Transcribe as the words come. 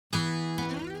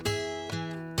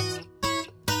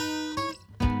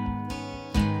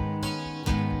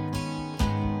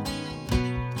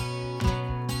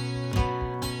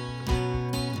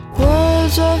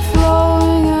Words are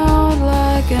flowing out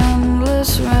like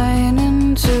endless rain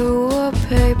into a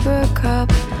paper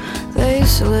cup. They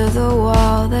slither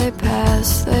while they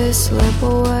pass, they slip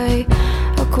away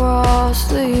across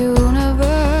the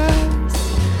universe.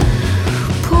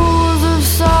 Pools of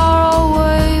sorrow,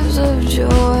 waves of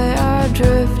joy are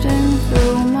drifting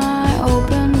through my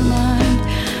open mind,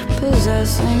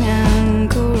 possessing and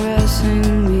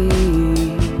caressing me.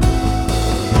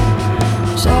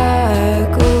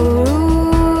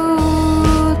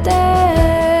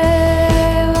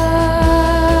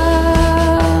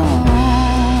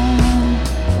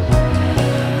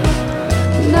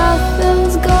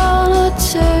 Nothing's gonna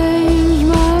change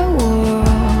my world.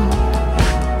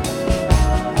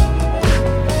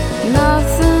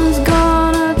 Nothing's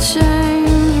gonna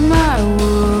change my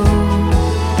world.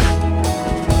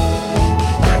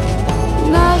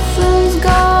 Nothing's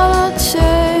gonna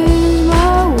change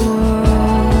my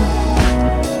world.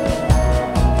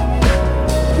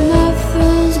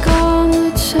 Nothing's gonna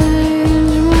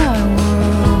change my world.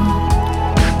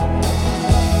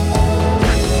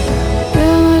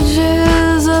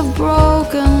 Images of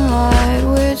broken light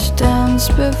which dance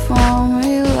before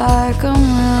me like a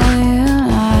million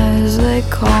eyes. They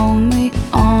call me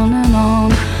on and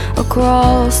on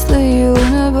across the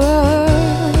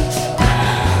universe.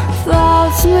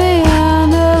 Thoughts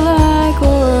meander like a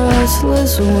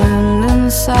restless wind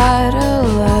inside a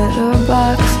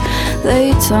letterbox.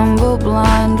 They tumble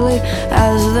blindly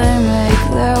as they make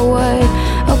their way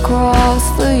across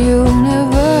the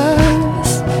universe.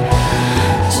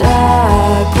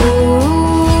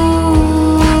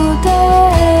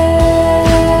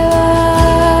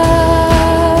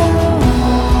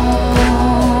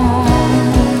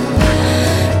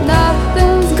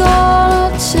 Nothing's gonna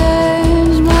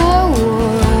change my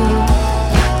world.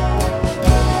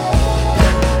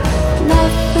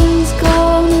 Nothing's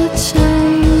gonna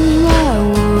change my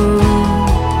world.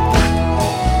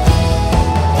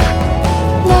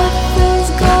 Nothing's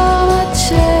gonna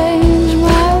change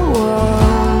my world.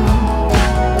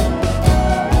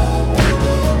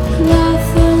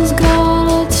 Nothing's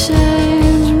gonna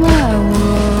change my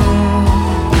world.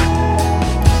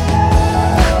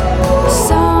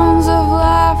 Sounds of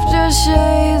laughter,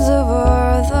 shades of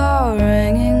earth are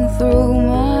ringing through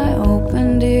my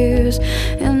opened ears,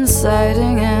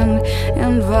 inciting and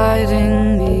inviting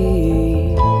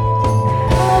me.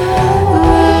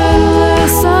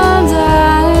 Endless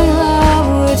undying love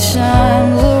which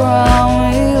shines around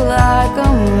me like a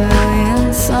million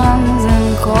suns and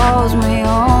calls me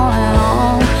on and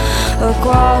on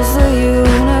across the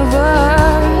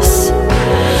universe.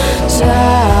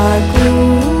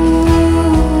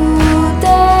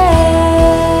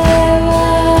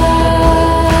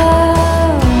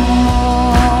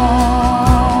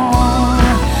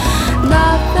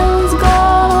 Nothing's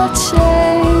gonna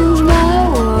change my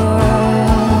world.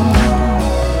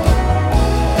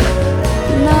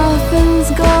 Nothing's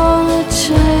gonna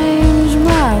change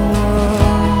my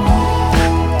world.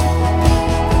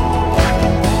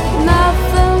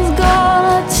 Nothing's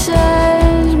gonna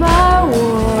change my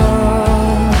world.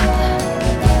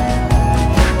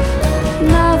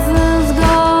 Nothing's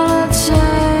gonna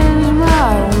change my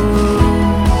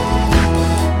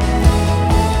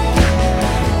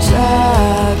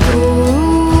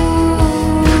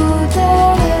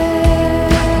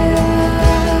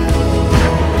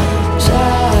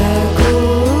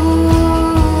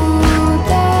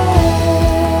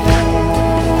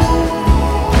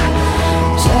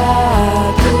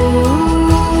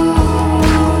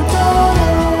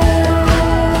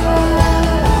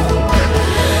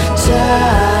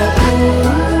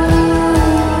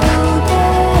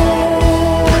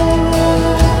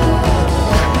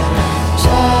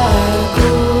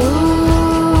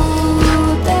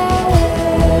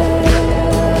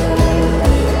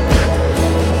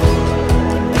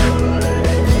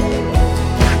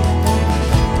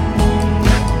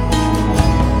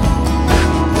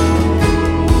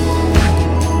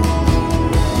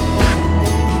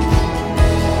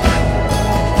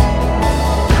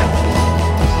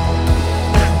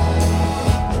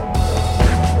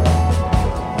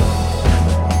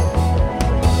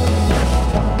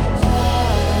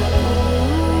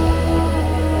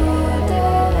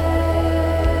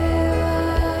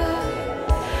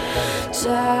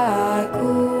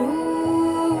Jack.